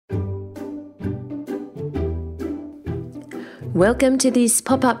Welcome to this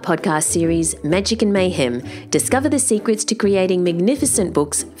pop-up podcast series, Magic and Mayhem. Discover the secrets to creating magnificent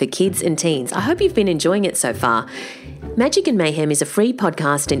books for kids and teens. I hope you've been enjoying it so far. Magic and Mayhem is a free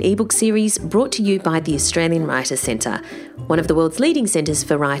podcast and ebook series brought to you by the Australian Writers Centre, one of the world's leading centres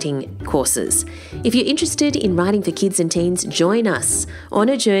for writing courses. If you're interested in writing for kids and teens, join us on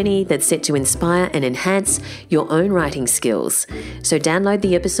a journey that's set to inspire and enhance your own writing skills. So download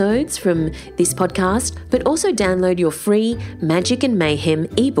the episodes from this podcast, but also download your free Magic and Mayhem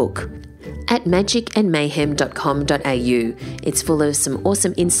ebook at magicandmayhem.com.au. It's full of some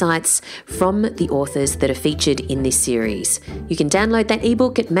awesome insights from the authors that are featured in this series. You can download that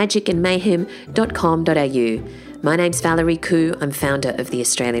ebook at magicandmayhem.com.au. My name's Valerie Khoo. I'm founder of the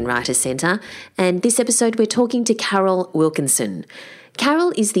Australian Writers Centre, and this episode we're talking to Carol Wilkinson.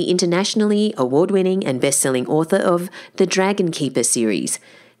 Carol is the internationally award-winning and best-selling author of the Dragon Keeper series.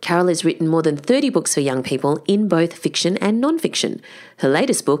 Carol has written more than 30 books for young people in both fiction and non-fiction. Her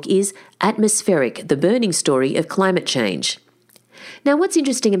latest book is Atmospheric, the Burning Story of Climate Change. Now, what's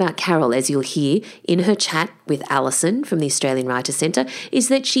interesting about Carol, as you'll hear in her chat with Alison from the Australian Writers Centre, is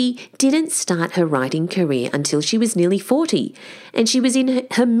that she didn't start her writing career until she was nearly 40, and she was in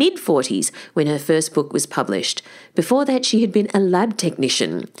her mid-40s when her first book was published. Before that, she had been a lab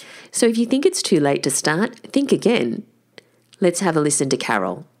technician. So if you think it's too late to start, think again. Let's have a listen to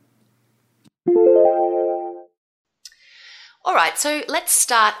Carol. All right, so let's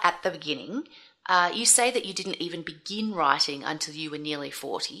start at the beginning. You say that you didn't even begin writing until you were nearly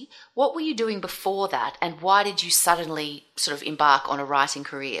 40. What were you doing before that, and why did you suddenly sort of embark on a writing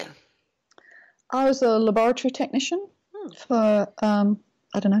career? I was a laboratory technician for,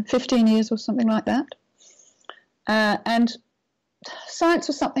 15 years or something like that. And science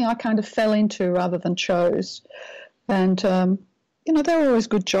was something I kind of fell into rather than chose. And, they were always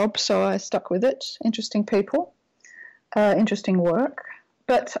good jobs, so I stuck with it. Interesting people. Interesting work,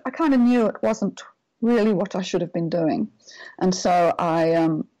 but I kind of knew it wasn't really what I should have been doing. And so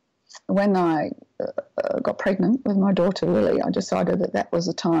when I got pregnant with my daughter Lily, I decided that was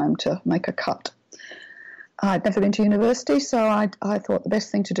the time to make a cut. I'd never been to university, so I thought the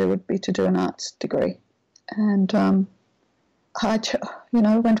best thing to do would be to do an arts degree. And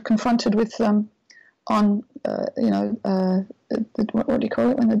when confronted with what do you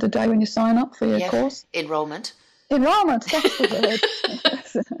call it, the day when you sign up for your course? Enrolment, that's the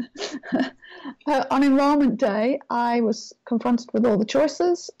word. On enrolment day, I was confronted with all the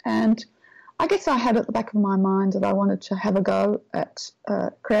choices, and I guess I had at the back of my mind that I wanted to have a go at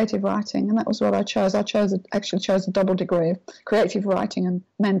creative writing, and that was what I chose. I actually chose a double degree of creative writing and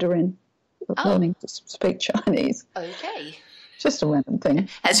Mandarin, learning to speak Chinese. Okay. Just a random thing.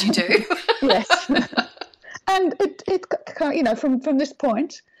 As you do. Yes. And it from this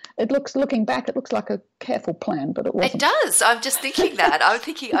point, looking back, it looks like a careful plan, but it wasn't. It does. I'm just thinking that. I'm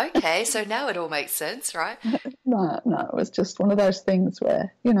thinking, okay, so now it all makes sense, right? No, it was just one of those things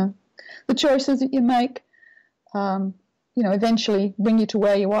where, the choices that you make, eventually bring you to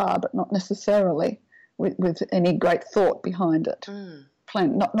where you are, but not necessarily with any great thought behind it.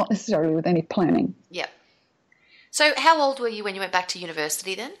 Not necessarily with any planning. Yep. So how old were you when you went back to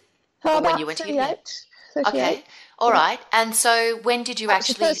university then? Or when you went 38. Okay, all right. And so when did you That was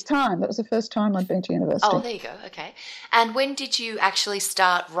the first time I'd been to university. Oh, there you go. Okay. And when did you actually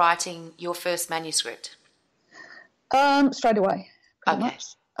start writing your first manuscript? Straight away. Okay.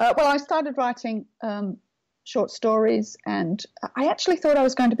 I started writing short stories, and I actually thought I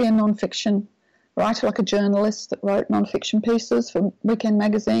was going to be a non-fiction writer, like a journalist that wrote non-fiction pieces for weekend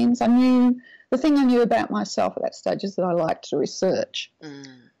magazines. The thing I knew about myself at that stage is that I liked to research.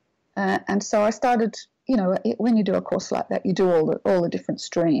 And so I started, when you do a course like that, you do all the different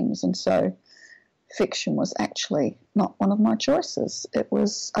streams. And so fiction was actually not one of my choices. I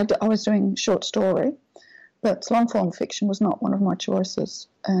was doing short story, but long-form fiction was not one of my choices.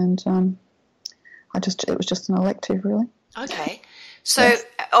 And it was just an elective, really. Okay. So, Yes.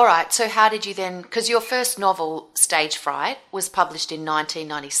 All right. So how did you then, because your first novel, Stage Fright, was published in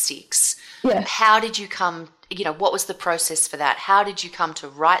 1996. Yes. How did you come, what was the process for that? How did you come to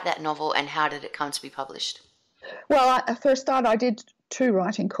write that novel, and how did it come to be published? Well, I first started, I did 2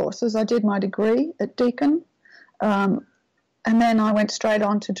 writing courses. I did my degree at Deakin, and then I went straight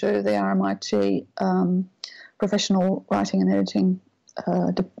on to do the RMIT professional writing and editing.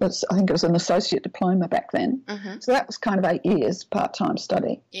 I think it was an associate diploma back then. Mm-hmm. So that was kind of 8 years part-time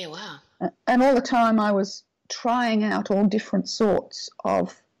study. Yeah, wow. And all the time I was trying out all different sorts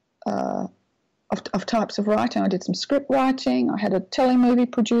of types of writing. I did some script writing. I had a telemovie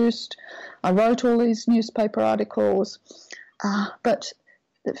produced. I wrote all these newspaper articles. But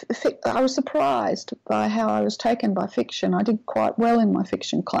I was surprised by how I was taken by fiction. I did quite well in my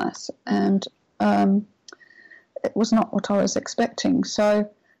fiction class, and it was not what I was expecting.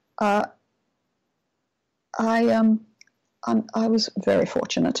 So I was very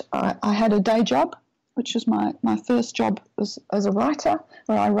fortunate. I had a day job, which was my first job as a writer,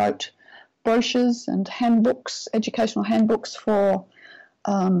 where I wrote brochures and handbooks, educational handbooks for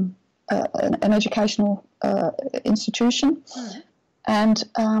an educational institution. And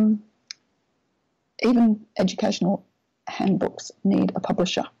even educational handbooks need a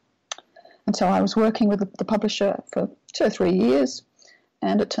publisher. And so I was working with the publisher for 2 or 3 years,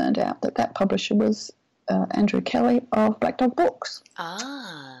 and it turned out that publisher was Andrew Kelly of Black Dog Books.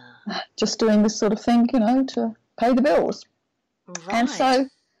 Just doing this sort of thing, to pay the bills. Right. And so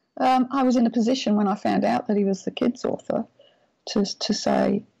I was in a position when I found out that he was the kids' author to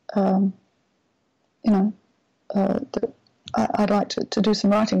say, I'd like to do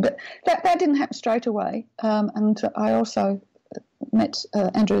some writing. But that didn't happen straight away. And I also met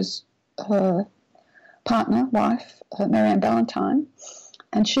Andrew's partner, wife, Marianne Ballantyne,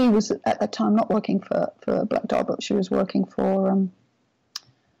 and she was at that time not working for Black Dog, but she was working for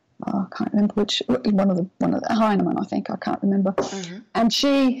I can't remember which one of the Heinemann, I think, I can't remember. Mm-hmm. And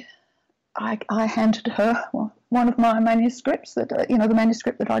I handed her one of my manuscripts that the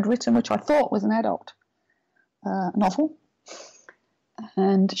manuscript that I'd written, which I thought was an adult novel.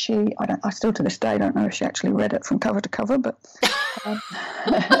 And I still to this day don't know if she actually read it from cover to cover, but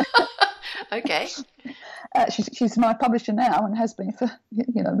okay. She's my publisher now and has been for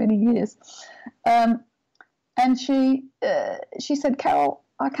many years. And she said, "Carol,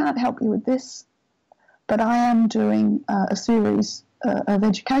 I can't help you with this, but I am doing a series of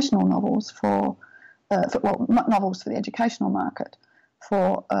educational novels novels for the educational market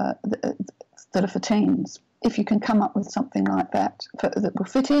that are for teens. If you can come up with something like that that will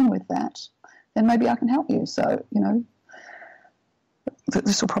fit in with that, then maybe I can help you." So,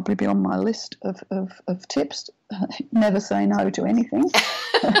 this will probably be on my list of tips. Never say no to anything.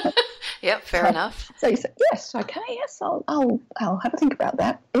 Yep, fair enough. So you say, yes, okay, yes, I'll have a think about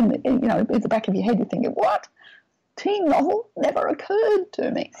that. In the back of your head, you're thinking, what? Teen novel never occurred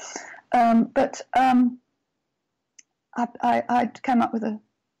to me. But I came up with an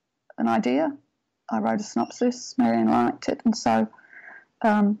idea. I wrote a synopsis. Marianne liked it, and so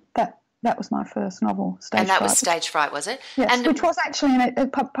that was my first novel, Stage Fright. And that was Stage Fright, was it? Yes, and which was actually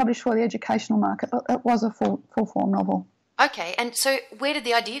published for the educational market, but it was a full-form novel. Okay, and so where did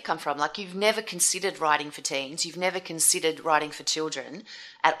the idea come from? Like, you've never considered writing for teens, you've never considered writing for children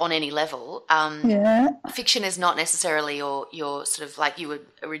on any level. Fiction is not necessarily your sort of, like, you were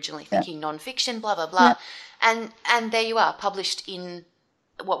originally thinking non-fiction, blah, blah, blah. Yeah. And there you are, published in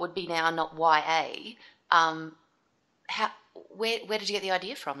what would be now not YA. Where did you get the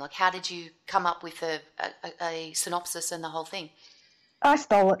idea from? Like, how did you come up with a synopsis and the whole thing? I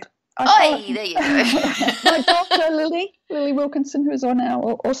stole it. There you go. My daughter, Lily Wilkinson, who is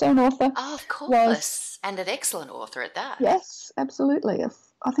also an author. Oh, of course. And an excellent author at that. Yes, absolutely.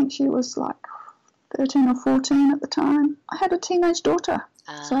 I think she was like 13 or 14 at the time. I had a teenage daughter.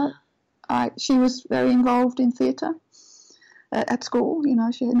 So she was very involved in theatre at school.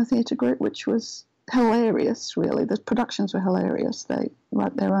 She had a theatre group, which was hilarious, really. The productions were hilarious. They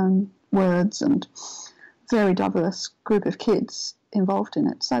wrote their own words and very diverse group of kids involved in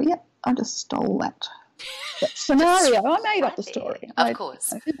it. So, yeah, I just stole that scenario. I made up the story. Of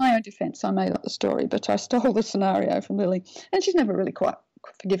course. In my own defence, I made up the story, but I stole the scenario from Lily, and she's never really quite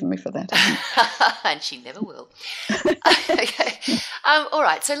forgiven me for that. And she never will. Okay. All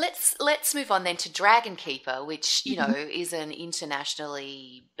right, so let's move on then to Dragon Keeper, which, is an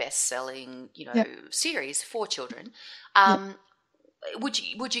internationally best-selling, series for children.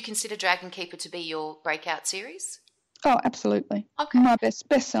 Would you consider Dragon Keeper to be your breakout series? Oh, absolutely. Okay. My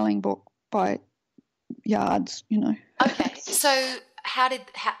best-selling book by yards, Okay. So how did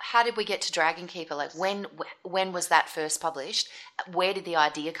we get to Dragon Keeper? Like, when was that first published? Where did the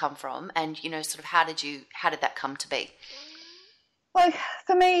idea come from? And, sort of how did that come to be? Well,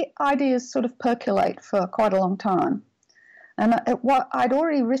 for me, ideas sort of percolate for quite a long time. And I'd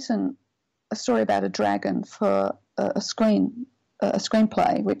already written a story about a dragon for a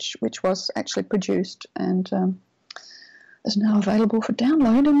screenplay, which was actually produced and is now available for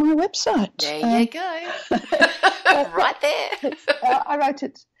download on my website. There you go. Right there. I wrote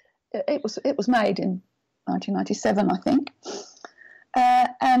it. It was made in 1997, I think,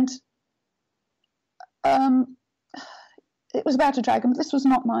 and it was about a dragon. But this was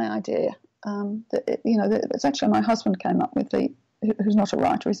not my idea. It's actually my husband came up with who's not a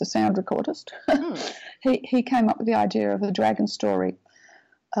writer, he's a sound recordist. He came up with the idea of a dragon story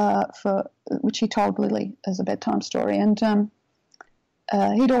for which he told Lily as a bedtime story, and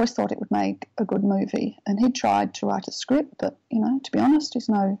he'd always thought it would make a good movie, and he'd tried to write a script, but to be honest, he's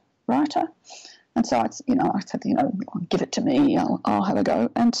no writer, and so I said, give it to me, I'll have a go,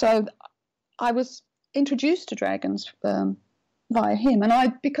 and so I was introduced to dragons via him,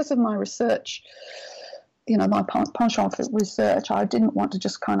 and because of my research, my penchant for research, I didn't want to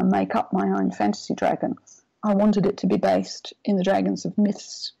just kind of make up my own fantasy dragon. I wanted it to be based in the dragons of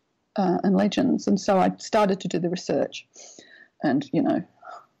myths and legends, and so I started to do the research, and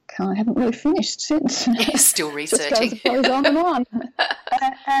I haven't really finished since. You're still researching. Just goes on and on.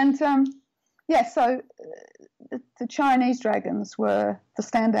 And so the Chinese dragons were the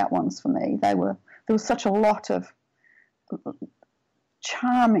standout ones for me. There was such a lot of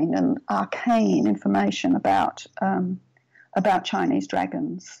charming and arcane information about Chinese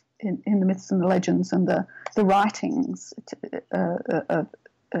dragons in the myths and the legends and the writings, the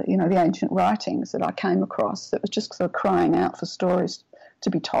ancient writings that I came across that was just sort of crying out for stories to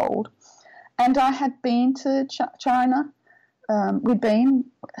be told. And I had been to China. We'd been,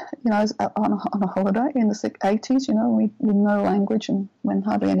 on a holiday in the 80s, with no language and when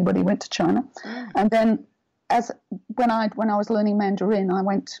hardly anybody went to China. And then when I was learning Mandarin, I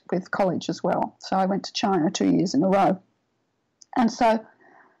went with college as well. So I went to China 2 years in a row. And so,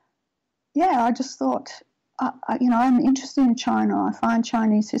 I just thought, I'm interested in China. I find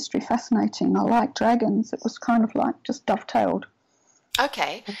Chinese history fascinating. I like dragons. It was kind of like just dovetailed.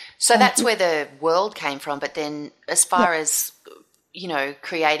 Okay. So that's where the world came from. But then as far as,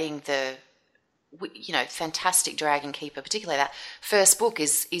 creating the, fantastic Dragon Keeper, particularly that first book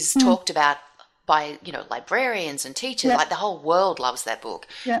is talked about by, librarians and teachers. Like the whole world loves that book,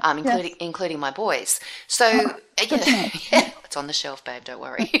 including my boys. So, it's on the shelf, babe, don't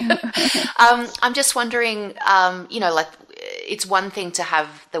worry. I'm just wondering, it's one thing to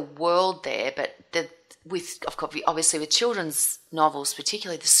have the world there, but obviously with children's novels,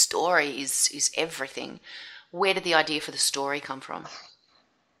 particularly the story is everything. Where did the idea for the story come from?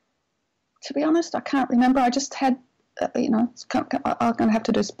 To be honest, I can't remember. I just had, I'm going to have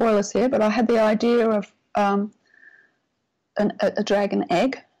to do spoilers here, but I had the idea of a dragon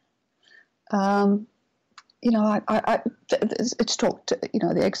egg. It's talked,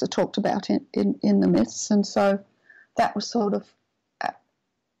 the eggs are talked about in the myths, and so that was sort of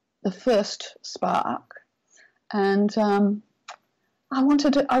the first spark. And I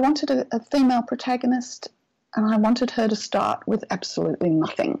wanted a female protagonist, and I wanted her to start with absolutely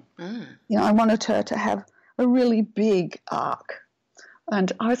nothing. I wanted her to have a really big arc.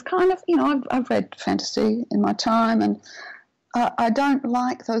 And I was kind of, I've read fantasy in my time, and I don't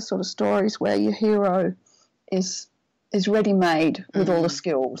like those sort of stories where your hero is ready-made with all the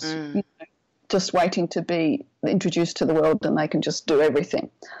skills, just waiting to be introduced to the world and they can just do everything.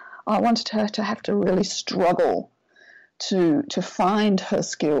 I wanted her to have to really struggle to find her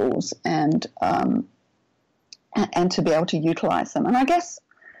skills and to be able to utilise them. And I guess,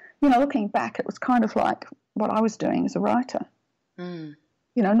 looking back, it was kind of like what I was doing as a writer. No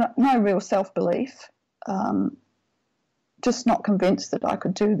real self-belief, just not convinced that I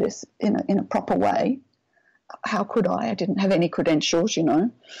could do this in a proper way. How could I? I didn't have any credentials, So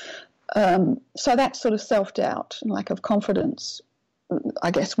that sort of self-doubt and lack of confidence,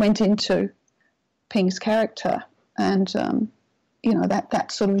 I guess, went into Ping's character. And,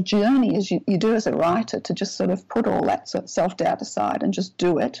 that sort of journey as you do as a writer to just sort of put all that sort of self-doubt aside and just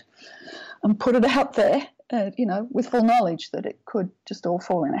do it and put it out there, with full knowledge that it could just all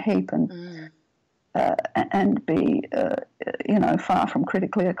fall in a heap and be, far from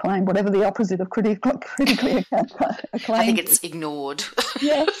critically acclaimed, whatever the opposite of critically acclaimed. I think it's ignored.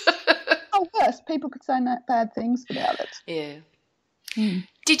 Yes. Oh, worse. People could say bad things about it. Yeah.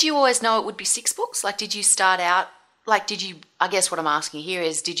 Did you always know it would be 6 books? Like, did you start out, I guess what I'm asking here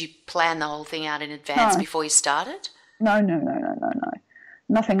is, did you plan the whole thing out in advance before you started? No.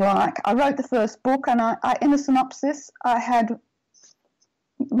 Nothing like. I wrote the first book, and I in the synopsis, I had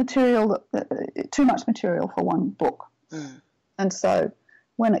too much material for one book. And so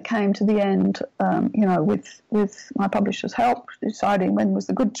when it came to the end, with my publisher's help, deciding when was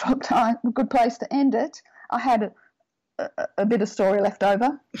the good place to end it, I had a bit of story left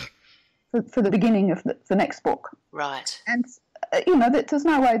over for the beginning of the next book. Right. And, there's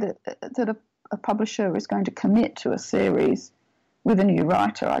no way that a publisher is going to commit to a series with a new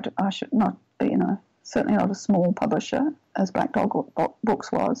writer. I should not, certainly not a small publisher, as Black Dog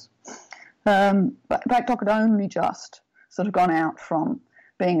Books was. But Black Dog had only just sort of gone out from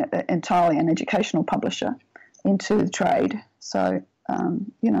being entirely an educational publisher into the trade. So,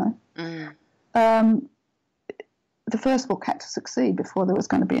 the first book had to succeed before there was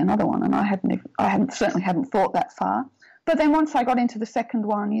going to be another one, and I certainly hadn't thought that far. But then once I got into the second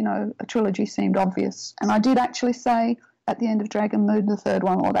one, a trilogy seemed obvious, and I did actually say at the end of Dragon Moon, the third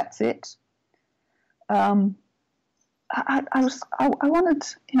one, "Oh, that's it." I wanted,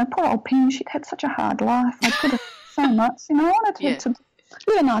 poor old Ping, she'd had such a hard life. I could have so much, I wanted her to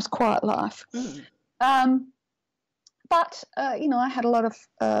live a nice, quiet life. But, I had a lot of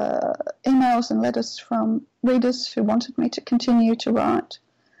emails and letters from readers who wanted me to continue to write.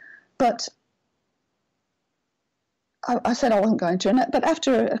 But I said I wasn't going to. But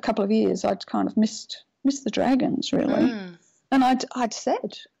after a couple of years, I'd kind of missed the dragons, really. And I'd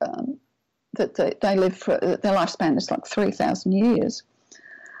said that they live for, their lifespan is like 3,000 years.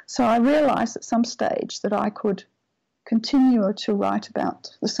 So I realised at some stage that I could continue to write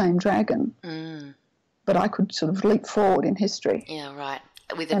about the same dragon. But I could sort of leap forward in history. Yeah, right.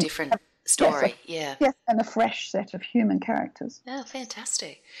 With a different story. Yes, and a fresh set of human characters. Oh,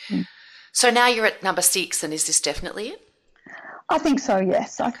 fantastic. So now you're at number 6, and is this definitely it? I think so,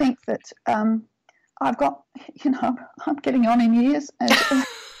 yes. I think that I've got, I'm getting on in years, and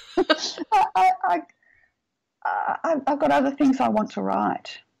I've got other things I want to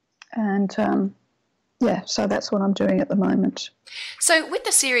write. And so that's what I'm doing at the moment. So with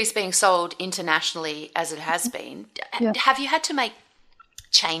the series being sold internationally as it has been, have you had to make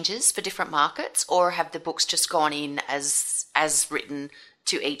changes for different markets, or have the books just gone in as written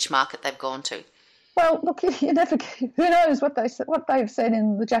to each market they've gone to? Well, look, you never. Who knows what they've said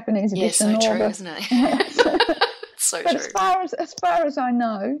in the Japanese edition? Yeah, so true, isn't it? So but true. As far as I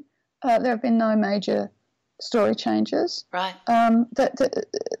know, there have been no major story changes. Right.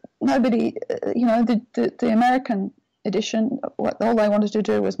 Nobody, the American edition, all they wanted to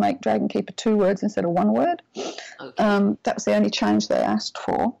do was make Dragon Keeper 2 words instead of 1 word. Okay. That was the only change they asked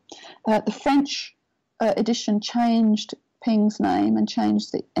for. The French edition changed Ping's name and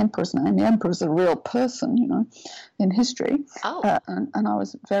changed the Emperor's name. The Emperor's a real person, in history. Oh. And I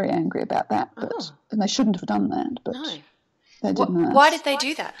was very angry about that. And they shouldn't have done that. But they didn't. Why did they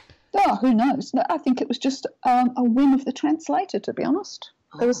do that? Oh, who knows? No, I think it was just a whim of the translator, to be honest.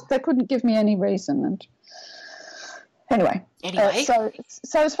 They couldn't give me any reason. And anyway.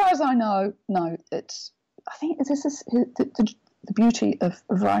 So as far as I know, no, I think this is the beauty of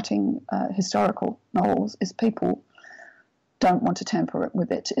writing historical novels is people don't want to tamper it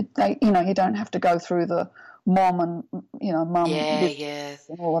with it. You don't have to go through the mum and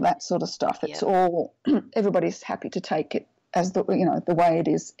and all of that sort of stuff. It's all everybody's happy to take it as the way it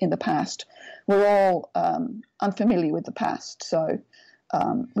is in the past. We're all unfamiliar with the past, so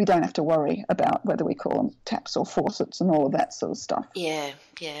we don't have to worry about whether we call them taps or faucets and all of that sort of stuff. Yeah,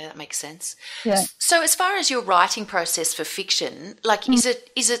 that makes sense. Yeah. So as far as your writing process for fiction, like is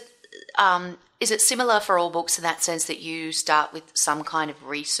it similar for all books in that sense that you start with some kind of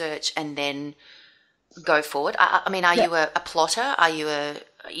research and then go forward? I mean, are you a plotter? Are you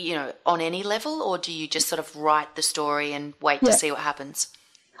on any level, or do you just sort of write the story and wait to see what happens?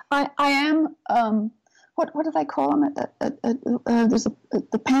 I am. What do they call them? There's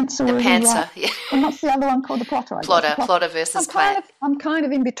the pantser. The pantser, yeah. And what's the other one called? The plotter. Plotter versus clan. I'm kind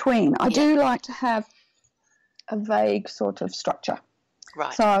of in between. I do like to have a vague sort of structure.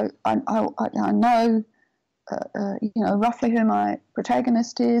 Right. So I know, roughly who my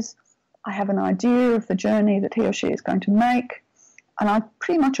protagonist is. I have an idea of the journey that he or she is going to make, and I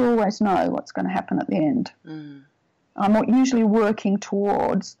pretty much always know what's going to happen at the end. I'm usually working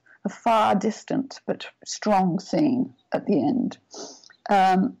towards a far distant but strong scene at the end.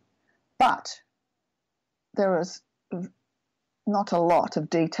 But there is not a lot of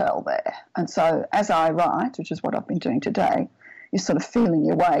detail there. And so as I write, which is what I've been doing today, you're sort of feeling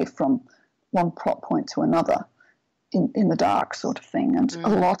your way from one plot point to another in the dark sort of thing. And a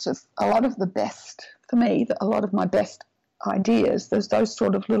lot of the best, for me, a lot of my best ideas, there's those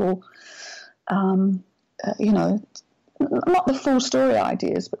sort of little, not the full story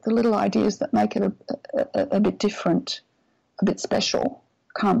ideas, but the little ideas that make it a bit different, a bit special,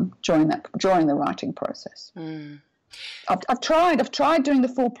 come during the writing process. I've tried doing the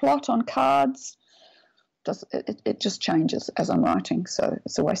full plot on cards. It just changes as I'm writing, so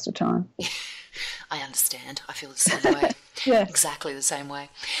it's a waste of time. I understand. I feel the same way. Yeah. Exactly the same way.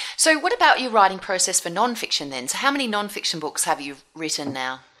 So what about your writing process for non-fiction then? So how many non-fiction books have you written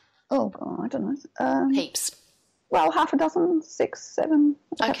now? Oh, God, I don't know. Heaps. Well, half a dozen, 6, 7.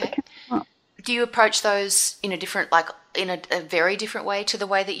 Okay. Do you approach those in a very different way to the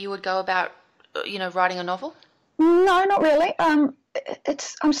way that you would go about, writing a novel? No, not really. I'm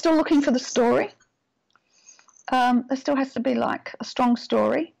still looking for the story. There still has to be like a strong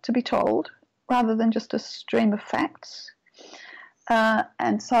story to be told rather than just a stream of facts.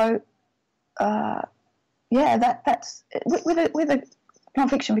 And so, that's with a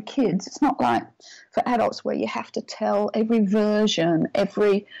non-fiction for kids. It's not like for adults where you have to tell every version,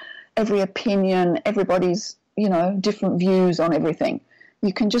 every opinion, everybody's, different views on everything.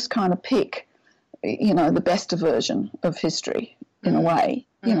 You can just kind of pick, the best version of history in a way,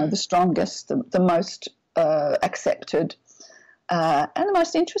 the strongest, the most accepted, and the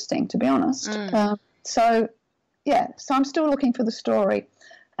most interesting, to be honest. So I'm still looking for the story,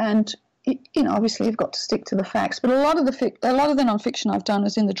 and obviously you've got to stick to the facts. But a lot of the non-fiction I've done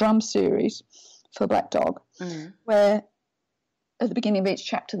is in the Drum series for Black Dog, where at the beginning of each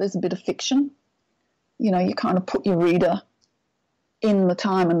chapter there's a bit of fiction. You kind of put your reader in the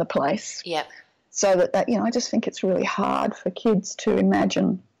time and the place. Yep. So that I just think it's really hard for kids to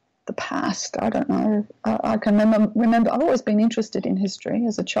imagine the past. I don't know. I can remember. I've always been interested in history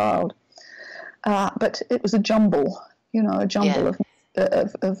as a child, but it was a jumble. Of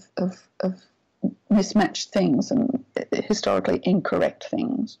mismatched things and historically incorrect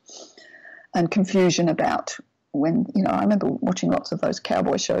things, and confusion about when. I remember watching lots of those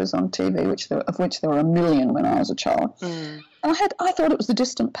cowboy shows on TV, of which there were a million when I was a child. I thought it was the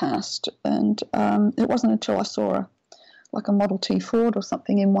distant past, and it wasn't until I saw a Model T Ford or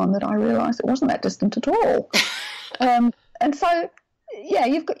something in one that I realised it wasn't that distant at all. And so,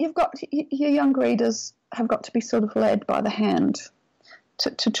 you've got your young readers have got to be sort of led by the hand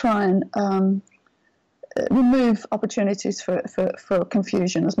to try and remove opportunities for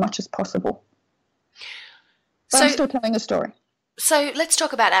confusion as much as possible. But I'm still telling a story. So let's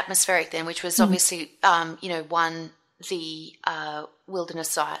talk about Atmospheric then, which was obviously, won the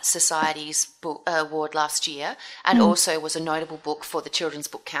Wilderness Society's book award last year, and also was a notable book for the Children's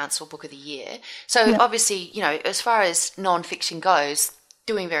Book Council Book of the Year. So obviously, as far as non-fiction goes,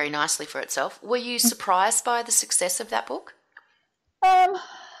 doing very nicely for itself. Were you surprised by the success of that book? Well,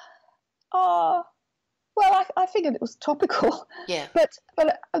 I figured it was topical. Yeah. But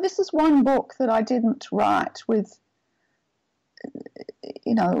this is one book that I didn't write with,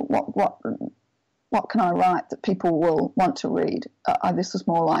 what can I write that people will want to read? This is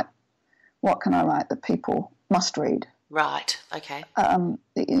more like, what can I write that people must read? Right, okay. I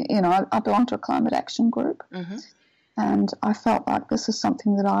belong to a climate action group, and I felt like this is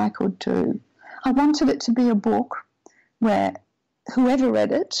something that I could do. I wanted it to be a book where whoever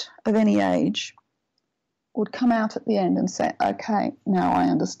read it, of any age, would come out at the end and say, okay, now I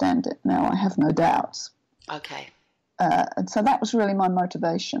understand it, now I have no doubts. Okay. And so that was really my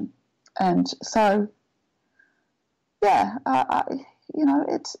motivation. And so, I'm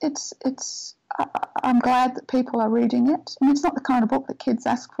glad that people are reading it. I mean, it's not the kind of book that kids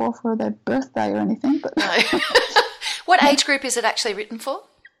ask for their birthday or anything. But no. What age group is it actually written for?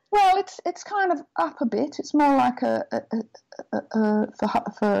 Well, it's kind of up a bit. It's more like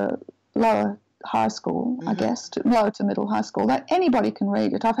for lower high school, I guess, low to middle high school. That anybody can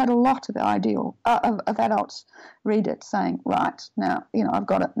read it. I've had a lot of of adults read it, saying, "Right now, I've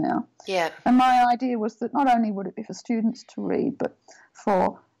got it now." Yeah. And my idea was that not only would it be for students to read, but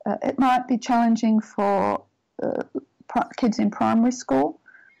for it might be challenging for kids in primary school.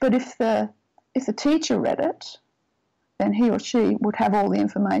 But if the teacher read it, then he or she would have all the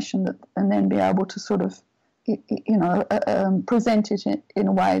information and then be able to sort of, present it in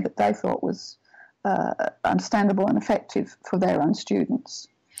a way that they thought was understandable and effective for their own students.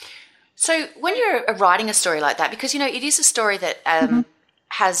 So when you're writing a story like that, because, it is a story that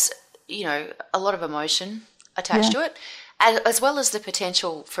has, a lot of emotion attached to it, as well as the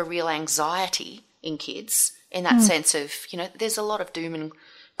potential for real anxiety in kids, in that sense of, there's a lot of doom and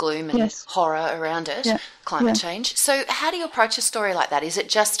gloom and horror around it, climate change. So how do you approach a story like that? Is it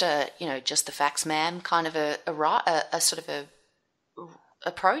just just the facts, ma'am, kind of a sort of a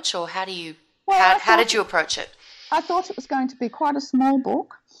approach, or how do you how did you approach it? I thought it was going to be quite a small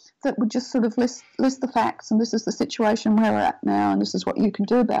book that would just sort of list the facts, and this is the situation where we're at now, and this is what you can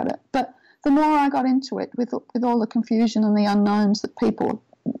do about it. But the more I got into it, with all the confusion and the unknowns that people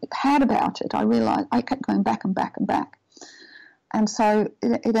had about it, I realised I kept going back and back and back. And so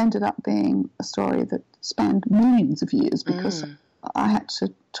it ended up being a story that spanned millions of years, because I had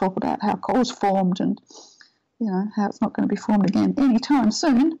to talk about how coal's formed and, how it's not going to be formed again anytime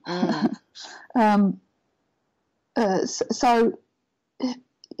soon. I don't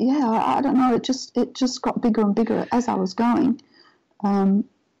know. It just got bigger and bigger as I was going, and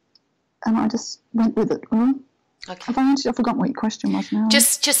I just went with it. Okay. I've forgotten what your question was now.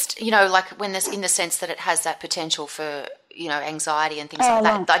 Just like when there's, in the sense that it has that potential for anxiety and things like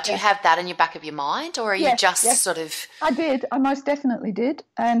that. Like, do you have that in your back of your mind, or are you just sort of... I did. I most definitely did.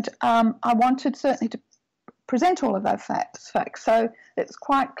 And I wanted certainly to present all of those facts. So it's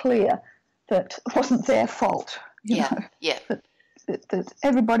quite clear that it wasn't their fault, that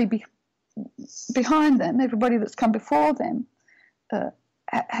everybody behind them, everybody that's come before them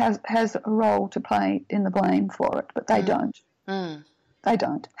has a role to play in the blame for it, but they don't. They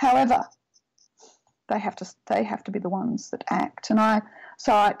don't. However, they have to be the ones that act. And at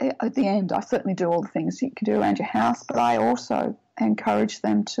the end, I certainly do all the things you can do around your house, but I also encourage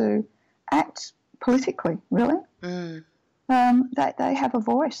them to act politically, really. They have a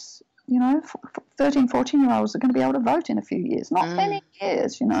voice. 13, 14-year-olds are going to be able to vote in a few years. Not many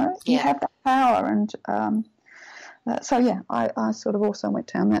years, You have that power. And I sort of also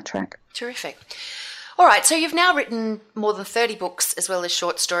went down that track. Terrific. All right, so you've now written more than 30 books as well as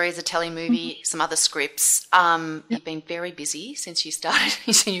short stories, a telemovie, some other scripts. You've been very busy since you started,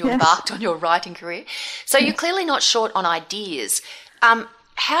 you embarked on your writing career. So you're clearly not short on ideas.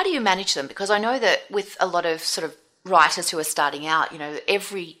 How do you manage them? Because I know that with a lot of sort of writers who are starting out,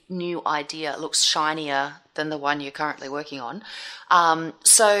 every new idea looks shinier than the one you're currently working on.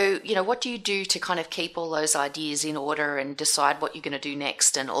 So what do you do to kind of keep all those ideas in order and decide what you're going to do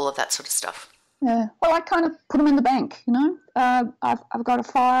next and all of that sort of stuff? Yeah, well, I kind of put them in the bank, I've got a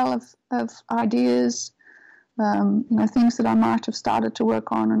file of ideas, things that I might have started to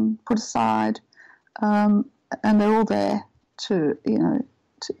work on and put aside, and they're all there to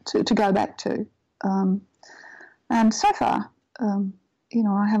go back to. And so far,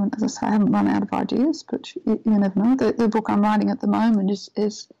 I haven't run out of ideas, but you never know. The book I'm writing at the moment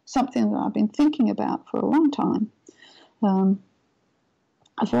is something that I've been thinking about for a long time,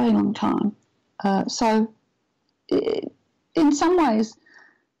 a very long time. So in some ways,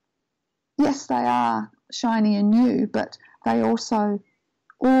 yes, they are shiny and new, but they also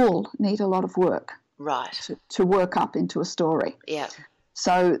all need a lot of work, right, to work up into a story. Yeah.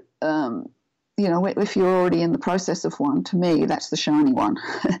 So, if you're already in the process of one, to me, that's the shiny one.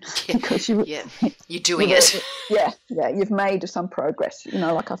 Because you're doing it. Yeah, you've made some progress.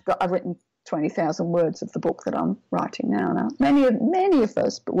 I've written 20,000 words of the book that I'm writing now. Many of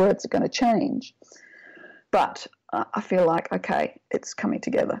those words are going to change, but I feel like, okay, it's coming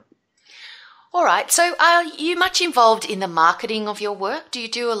together. All right. So are you much involved in the marketing of your work? Do you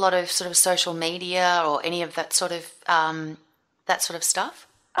do a lot of sort of social media or any of that sort of stuff?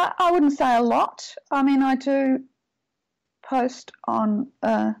 I wouldn't say a lot. I mean, I do post on,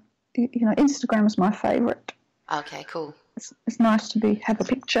 Instagram is my favourite. Okay, cool. It's nice to have a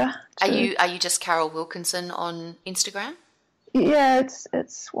picture. Are you just Carol Wilkinson on Instagram? Yeah,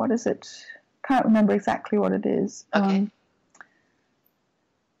 it's what is it? Can't remember exactly what it is. Okay.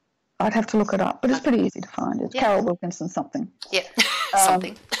 I'd have to look it up, but it's pretty easy to find. It's Carol Wilkinson something. Yeah,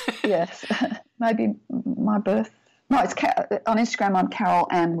 something. Yes, maybe my birth. No, it's on Instagram. I'm Carol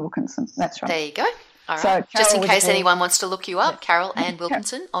Ann Wilkinson. That's right. There you go. All right. So just in case anyone wants to look you up, Carol Ann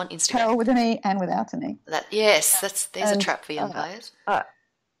Wilkinson on Instagram. Carol with an E and without an E. There's a trap for young players.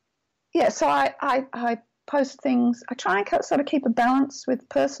 So I post things. I try and sort of keep a balance with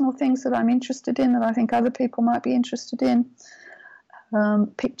personal things that I'm interested in that I think other people might be interested in.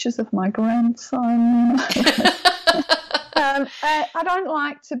 Pictures of my grandson. I don't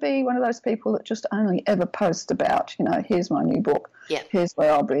like to be one of those people that just only ever post about, here's my new book, here's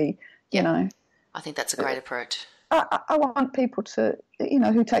where I'll be, I think that's a great approach. I want people to,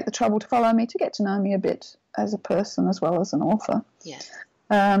 who take the trouble to follow me, to get to know me a bit as a person as well as an author. Yeah.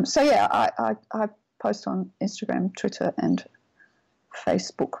 I post on Instagram, Twitter and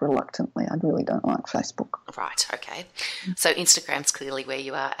Facebook reluctantly. I really don't like Facebook. Right, okay. So Instagram's clearly where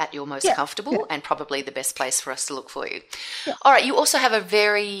you are at your most comfortable and probably the best place for us to look for you. Yeah. All right, you also have a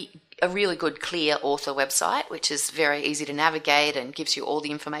really good, clear author website, which is very easy to navigate and gives you all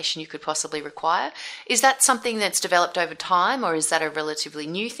the information you could possibly require. Is that something that's developed over time, or is that a relatively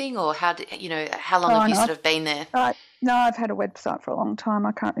new thing, or how long have you sort of been there? No, I've had a website for a long time.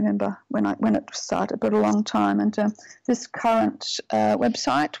 I can't remember when it started, but a long time. And this current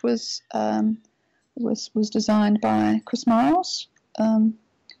website was designed by Chris Miles, who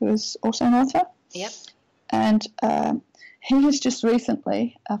is also an author. Yep. And he has just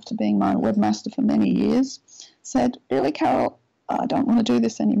recently, after being my webmaster for many years, said, "Really, Carol, I don't want to do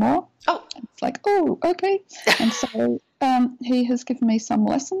this anymore." Oh. And it's like, oh, okay. And so he has given me some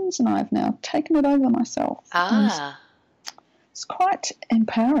lessons, and I've now taken it over myself. It's quite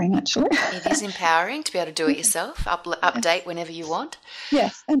empowering, actually. It is empowering to be able to do it yourself, update whenever you want.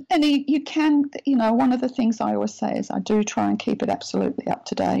 Yes, and you can, one of the things I always say is I do try and keep it absolutely up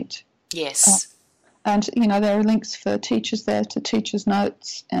to date. Yes. And, there are links for teachers there to teachers'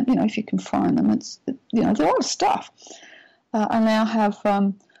 notes. And, if you can find them, there's a lot of stuff. I now have,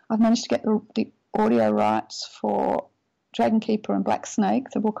 I've managed to get the audio rights for Dragon Keeper and Black Snake,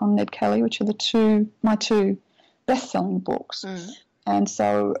 the book on Ned Kelly, which are my two best-selling books. And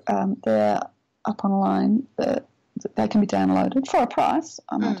so they're up online. They can be downloaded for a price,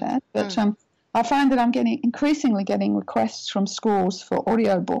 I might add. But I find that I'm increasingly getting requests from schools for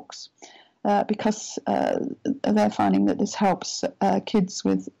audio books because they're finding that this helps kids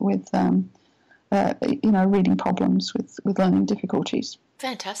with reading problems, with learning difficulties.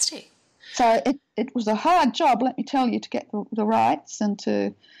 Fantastic. So it was a hard job, let me tell you, to get the rights and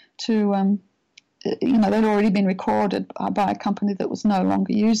to they'd already been recorded by a company that was no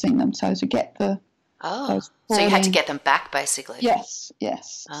longer using them. So to get so you had to get them back, basically. Yes.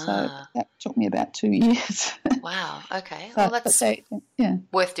 So that took me about 2 years. Wow. Okay. Well, that's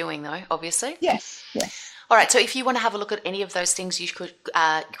worth doing, though. Obviously. Yes. All right. So if you want to have a look at any of those things, you could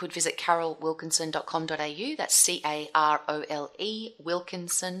visit carolwilkinson.com.au. That's CAROLE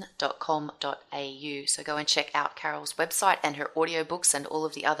Wilkinson.com.au. So go and check out Carol's website and her audiobooks and all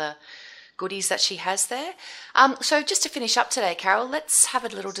of the other goodies that she has there. So just to finish up today, Carol, let's have a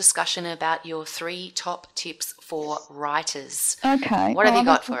little discussion about your 3 top tips for writers. Okay. What have you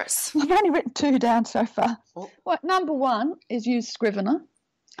got for us? I've only written 2 down so far. Well, number 1 is use Scrivener.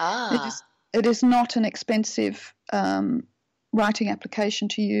 It is not an expensive writing application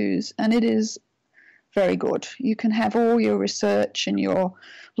to use, and it is very good. You can have all your research and your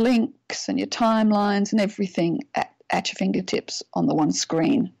links and your timelines and everything at your fingertips on the one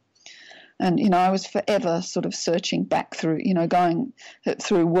screen. And, I was forever sort of searching back through, going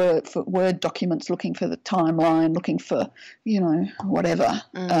through Word documents, looking for the timeline, looking for, whatever,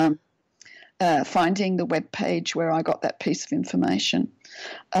 finding the web page where I got that piece of information.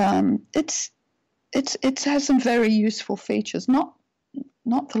 It has some very useful features. Not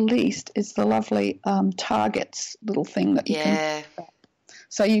the least is the lovely targets little thing that you can.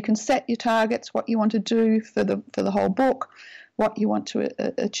 So you can set your targets, what you want to do for the whole book, what you want to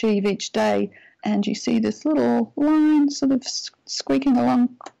achieve each day, and you see this little line sort of squeaking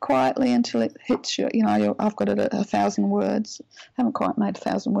along quietly until it hits you. I've got it at 1,000 words. I haven't quite made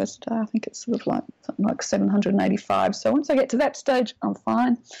 1,000 words today. I think it's sort of like something like 785. So once I get to that stage, I'm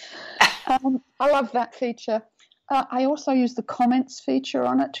fine. I love that feature. I also use the comments feature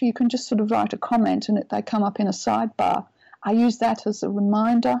on it. You can just sort of write a comment and they come up in a sidebar. I use that as a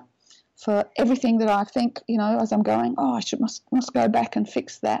reminder for everything that I think, as I'm going, I must go back and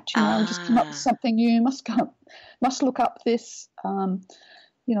fix that, just come up with something new, must look up this, would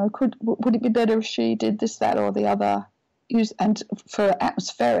it be better if she did this, that, or the other? And for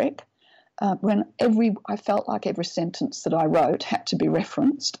atmospheric, I felt like every sentence that I wrote had to be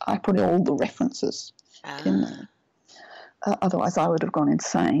referenced. I put all the references in there. Otherwise I would have gone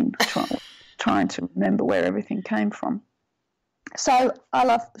insane trying to remember where everything came from. So I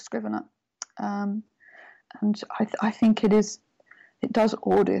love the Scrivener, and I think it does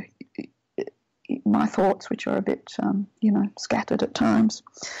order my thoughts, which are a bit, scattered at times.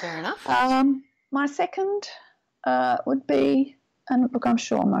 Fair enough. My second would be, and look, I'm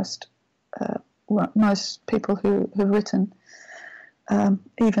sure most people who have written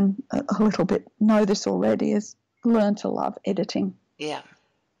even a little bit know this already, is learn to love editing. Yeah.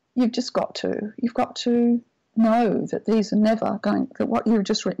 You've got to know that these are never going, that what you've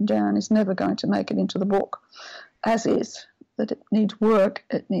just written down is never going to make it into the book as is, that it needs work,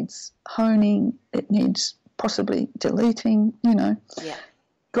 it needs honing, it needs possibly deleting, Yeah.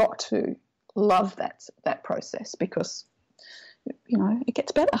 Got to love that process because, it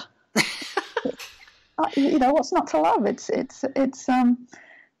gets better. What's not to love?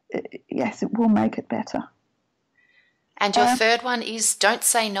 Yes, it will make it better. And your third one is don't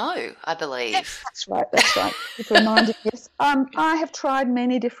say no, I believe. Yes, that's right. It's reminded, yes. I have tried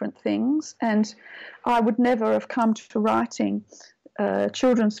many different things, and I would never have come to writing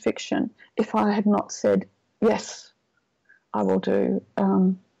children's fiction if I had not said, yes, I will do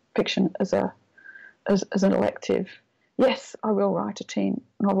fiction as an elective. Yes, I will write a teen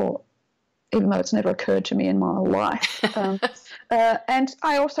novel, even though it's never occurred to me in my life. And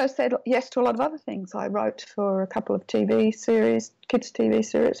I also said yes to a lot of other things. I wrote for a couple of TV series, kids' TV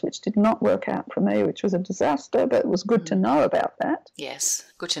series, which did not work out for me, which was a disaster, but it was good to know about that.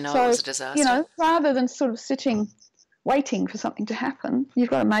 Yes, good to know it was a disaster. Rather than sort of sitting, waiting for something to happen, you've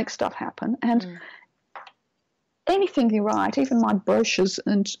got to make stuff happen. And anything you write, even my brochures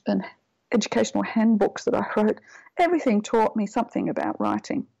and educational handbooks that I wrote, everything taught me something about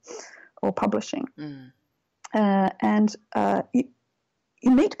writing or publishing. And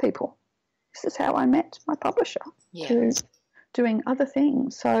you meet people. this is how I met my publisher Yeah. to doing other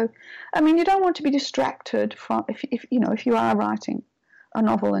things. So, I mean, you don't want to be distracted from if you are writing a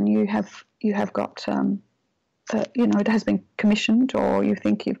novel and you have got it has been commissioned, or you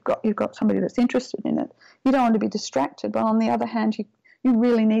think you've got somebody that's interested in it. You don't want to be distracted, but on the other hand, you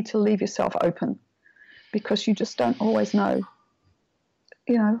really need to leave yourself open, because you just don't always know,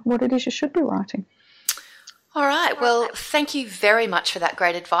 what it is you should be writing. All right. Well, thank you very much for that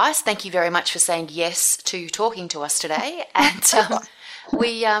great advice. Thank you very much for saying yes to talking to us today. And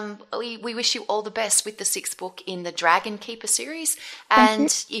we wish you all the best with the 6th book in the Dragon Keeper series.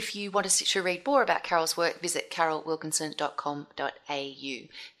 And if you want to read more about Carol's work, visit carolwilkinson.com.au.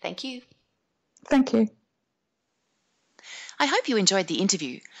 Thank you. Thank you. I hope you enjoyed the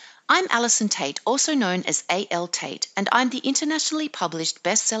interview. I'm Alison Tate, also known as A.L. Tate, and I'm the internationally published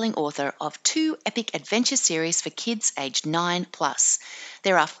best-selling author of 2 epic adventure series for kids aged 9+.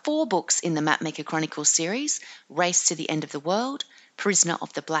 There are 4 books in the Mapmaker Chronicles series: Race to the End of the World, Prisoner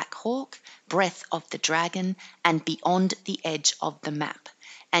of the Black Hawk, Breath of the Dragon, and Beyond the Edge of the Map,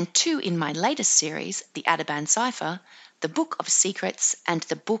 and 2 in my latest series, The Ateban Cipher, The Book of Secrets, and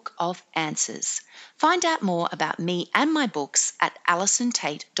The Book of Answers. Find out more about me and my books at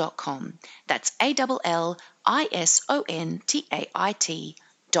AlisonTate.com. That's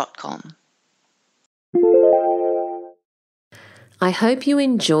ALLISONTAIT.com. I hope you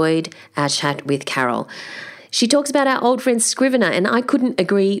enjoyed our chat with Carol. She talks about our old friend Scrivener, and I couldn't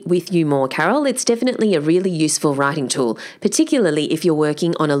agree with you more, Carol. It's definitely a really useful writing tool, particularly if you're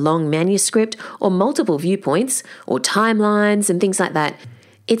working on a long manuscript or multiple viewpoints or timelines and things like that.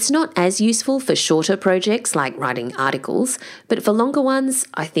 It's not as useful for shorter projects like writing articles, but for longer ones,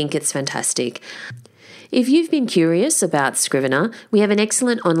 I think it's fantastic. If you've been curious about Scrivener, we have an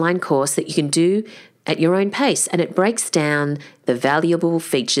excellent online course that you can do at your own pace, and it breaks down the valuable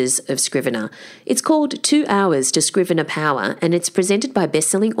features of Scrivener. It's called 2 Hours to Scrivener Power, and it's presented by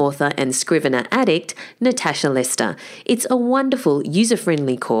best-selling author and Scrivener addict Natasha Lester. It's a wonderful,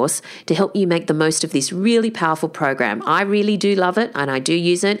 user-friendly course to help you make the most of this really powerful program. I really do love it, and I do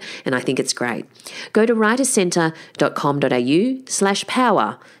use it, and I think it's great. Go to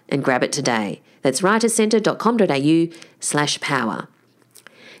writerscentre.com.au/power and grab it today. That's writerscentre.com.au/power.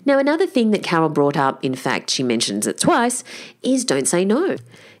 Now, another thing that Carol brought up, in fact, she mentions it twice, is don't say no.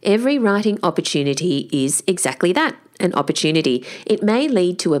 Every writing opportunity is exactly that, an opportunity. It may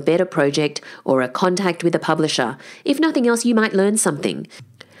lead to a better project or a contact with a publisher. If nothing else, you might learn something.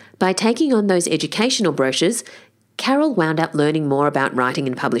 By taking on those educational brochures, Carol wound up learning more about writing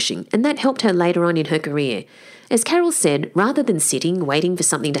and publishing, and that helped her later on in her career. As Carol said, rather than sitting waiting for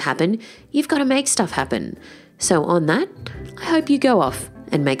something to happen, you've got to make stuff happen. So on that, I hope you go off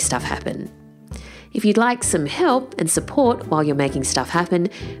and make stuff happen. If you'd like some help and support while you're making stuff happen,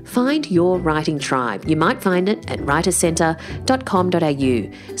 find your writing tribe. You might find it at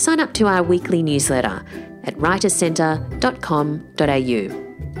writerscentre.com.au. Sign up to our weekly newsletter at writerscentre.com.au.